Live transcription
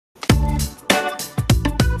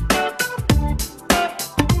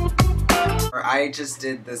I just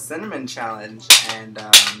did the cinnamon challenge, and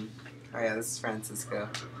oh yeah, this is Francisco.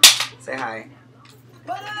 Say hi.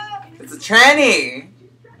 What up? It's a tranny.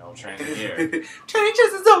 No tranny here. Tranny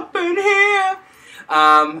just is open here.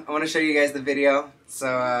 I want to show you guys the video.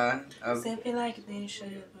 So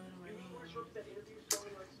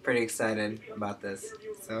pretty excited about this.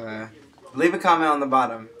 So leave a comment on the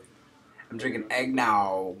bottom. I'm drinking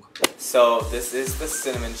eggnog. So this is the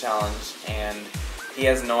cinnamon challenge, and he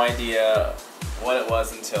has no idea what it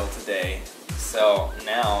was until today. So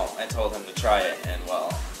now I told him to try it, and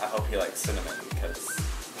well, I hope he likes cinnamon because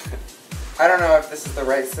I don't know if this is the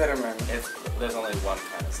right cinnamon. There's only one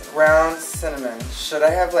kind of cinnamon. Round cinnamon. Should I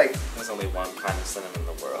have like... There's only one kind of cinnamon in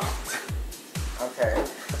the world. Okay.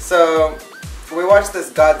 So we watched this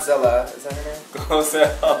Godzilla. Is that her name?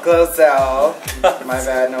 Glozell. My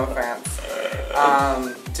bad, no offense.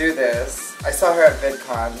 Do this. I saw her at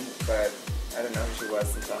VidCon, but I don't know who she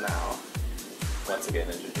was until now. Once again,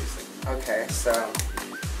 introducing. Okay, so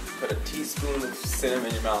put a teaspoon of cinnamon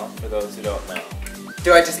in your mouth for those who don't know.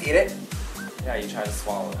 Do I just eat it? Yeah, you try to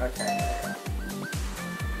swallow it. Okay.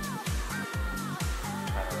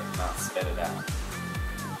 Try to not spit it out.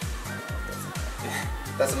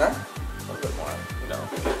 That's enough? A little bit more. You know,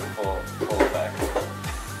 get the full effect.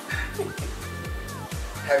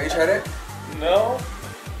 Have you tried it? No.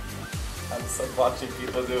 I'm just watching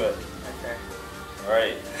people do it. Okay.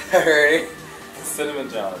 Alright. Ready? Cinnamon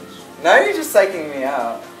challenge. Now you're just psyching me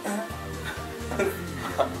out.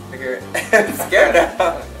 I'm scared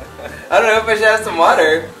now. I don't know if I should have some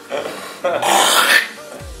water.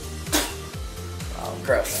 Oh,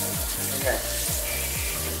 gross. Okay.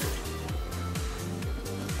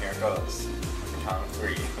 Here it goes. Count of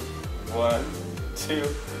 3. 1, 2,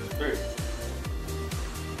 3.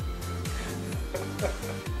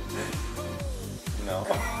 No.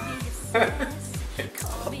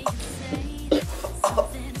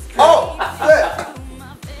 Oh, shit.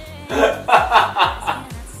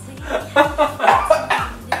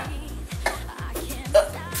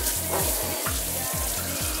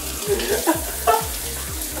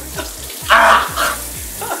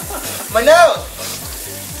 My nose!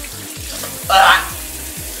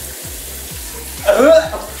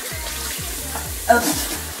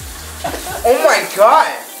 Oh my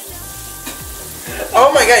god!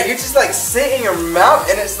 Oh my god, you just like sit in your mouth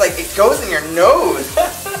and it's like, it goes in your nose!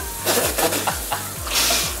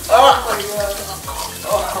 Oh my god!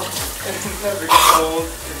 Oh, it never gets old.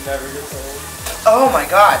 It never gets old. Oh my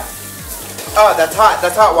god! Oh, that's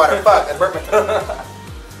hot water, fuck, I burnt my tongue.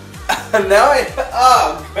 Now I,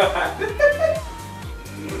 oh god.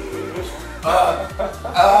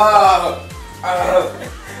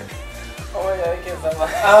 Oh my god, I can't stop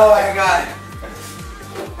laughing. Oh my god.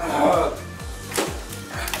 Oh.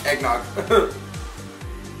 Eggnog.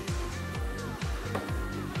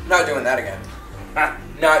 Not doing that again.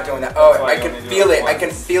 Not doing that. Oh, I can feel it. I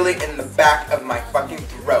can feel it in the back of my fucking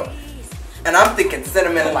throat. And I'm thinking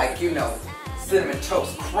cinnamon like, you know, Cinnamon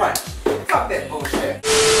Toast Crunch. Fuck that bullshit.